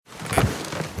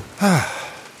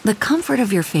The comfort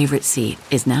of your favorite seat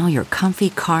is now your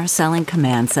comfy car-selling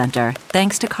command center,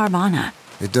 thanks to Carvana.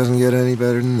 It doesn't get any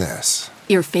better than this.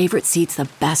 Your favorite seat's the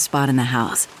best spot in the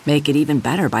house. Make it even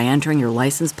better by entering your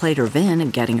license plate or VIN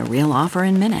and getting a real offer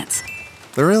in minutes.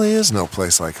 There really is no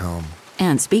place like home.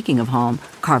 And speaking of home,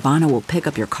 Carvana will pick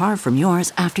up your car from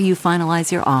yours after you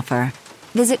finalize your offer.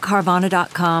 Visit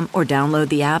Carvana.com or download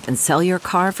the app and sell your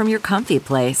car from your comfy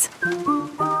place.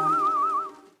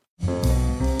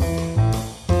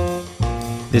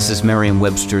 This is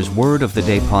Merriam-Webster's Word of the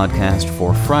Day podcast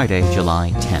for Friday,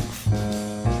 July 10th.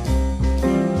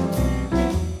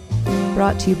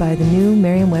 Brought to you by the new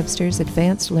Merriam-Webster's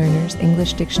Advanced Learners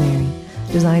English Dictionary,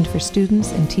 designed for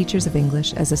students and teachers of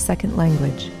English as a second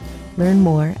language. Learn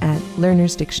more at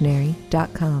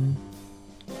learnersdictionary.com.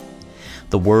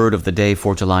 The word of the day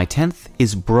for July 10th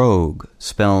is brogue,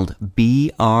 spelled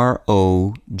B-R-O-G-U-E.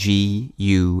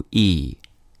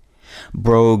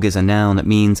 Brogue is a noun that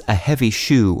means a heavy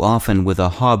shoe, often with a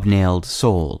hobnailed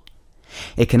sole.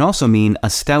 It can also mean a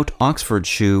stout Oxford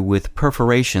shoe with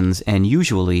perforations and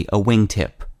usually a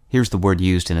wingtip. Here's the word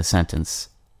used in a sentence.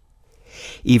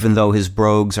 Even though his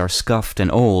brogues are scuffed and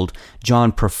old,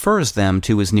 John prefers them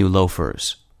to his new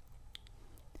loafers.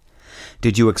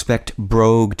 Did you expect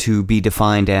brogue to be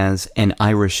defined as an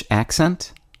Irish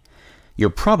accent? You're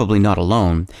probably not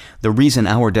alone. The reason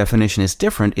our definition is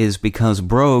different is because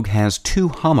brogue has two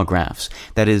homographs,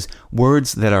 that is,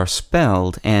 words that are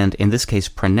spelled and, in this case,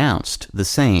 pronounced the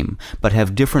same, but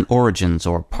have different origins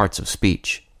or parts of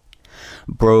speech.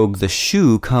 Brogue the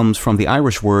shoe comes from the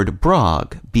Irish word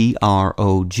bróg,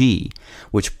 B-R-O-G,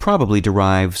 which probably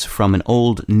derives from an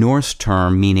Old Norse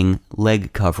term meaning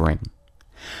leg covering.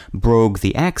 Brogue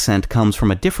the accent comes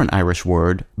from a different Irish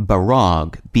word,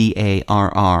 barróg,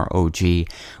 B-A-R-R-O-G,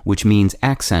 which means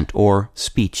accent or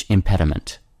speech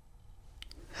impediment.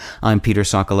 I'm Peter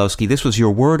Sokolowski. This was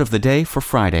your Word of the Day for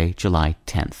Friday, July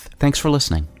 10th. Thanks for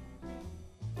listening.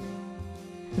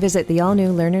 Visit the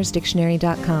all-new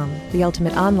learnersdictionary.com, the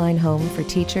ultimate online home for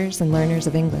teachers and learners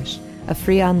of English. A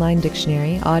free online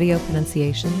dictionary, audio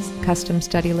pronunciations, custom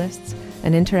study lists,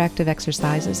 and interactive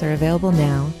exercises are available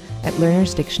now at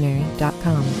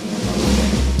learnersdictionary.com.